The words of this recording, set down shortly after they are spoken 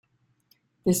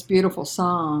This beautiful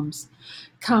Psalms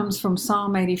comes from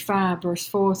Psalm 85, verse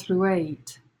 4 through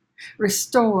 8.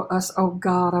 Restore us, O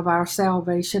God of our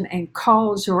salvation, and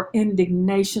cause your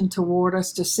indignation toward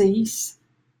us to cease.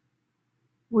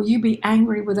 Will you be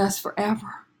angry with us forever?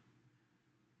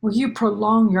 Will you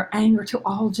prolong your anger to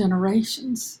all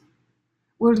generations?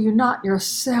 Will you not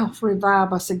yourself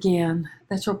revive us again,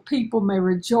 that your people may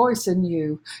rejoice in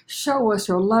you? Show us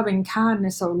your loving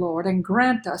kindness, O Lord, and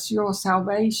grant us your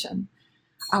salvation.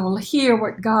 I will hear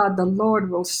what God the Lord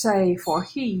will say, for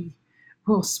he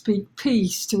will speak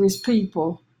peace to his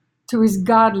people, to his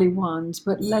godly ones,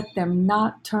 but let them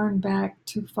not turn back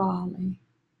to folly.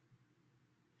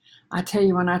 I tell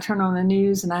you, when I turn on the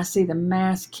news and I see the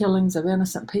mass killings of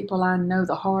innocent people, I know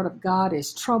the heart of God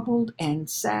is troubled and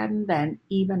saddened and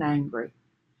even angry.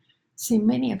 See,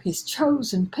 many of his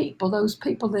chosen people, those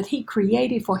people that he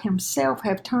created for himself,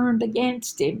 have turned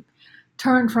against him,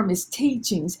 turned from his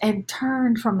teachings, and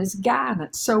turned from his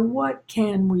guidance. So what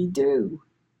can we do?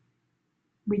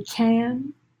 We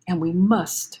can and we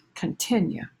must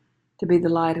continue to be the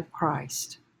light of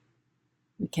Christ.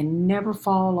 We can never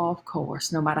fall off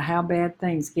course, no matter how bad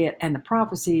things get. And the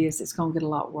prophecy is it's going to get a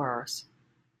lot worse.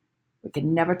 We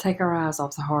can never take our eyes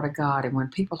off the heart of God. And when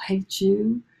people hate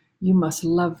you, you must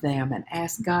love them and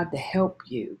ask God to help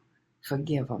you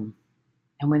forgive them.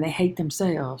 And when they hate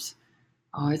themselves,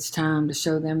 it's time to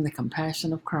show them the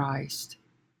compassion of Christ.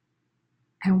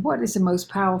 And what is the most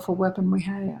powerful weapon we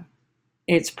have?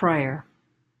 It's prayer.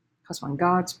 Because when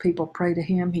God's people pray to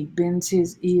him, he bends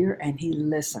his ear and he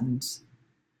listens.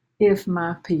 If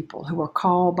my people who are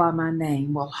called by my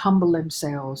name will humble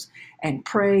themselves and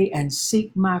pray and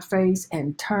seek my face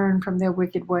and turn from their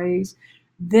wicked ways,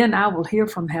 then I will hear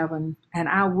from heaven and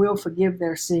I will forgive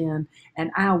their sin and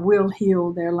I will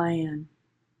heal their land.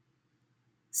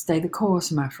 Stay the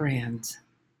course, my friends,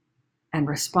 and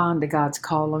respond to God's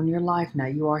call on your life now.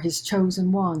 You are his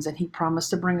chosen ones, and he promised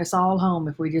to bring us all home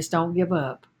if we just don't give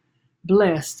up.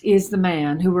 Blessed is the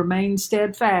man who remains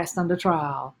steadfast under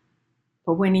trial.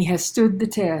 For when he has stood the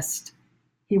test,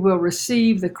 he will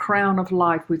receive the crown of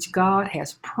life which God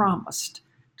has promised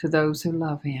to those who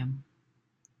love him.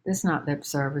 This is not lip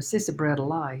service, this is the bread of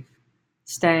life.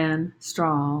 Stand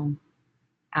strong.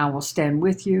 I will stand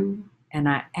with you, and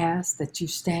I ask that you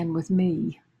stand with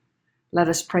me. Let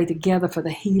us pray together for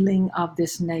the healing of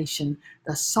this nation,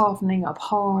 the softening of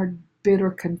hard,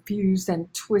 bitter, confused,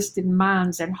 and twisted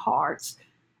minds and hearts,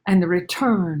 and the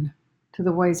return to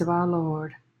the ways of our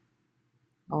Lord.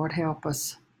 Lord, help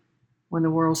us when the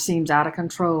world seems out of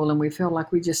control and we feel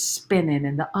like we're just spinning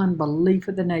in the unbelief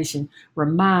of the nation.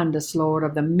 Remind us, Lord,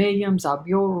 of the millions of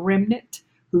your remnant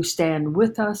who stand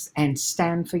with us and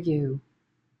stand for you.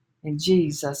 In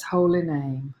Jesus' holy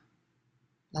name,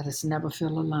 let us never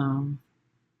feel alone.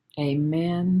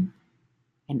 Amen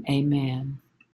and amen.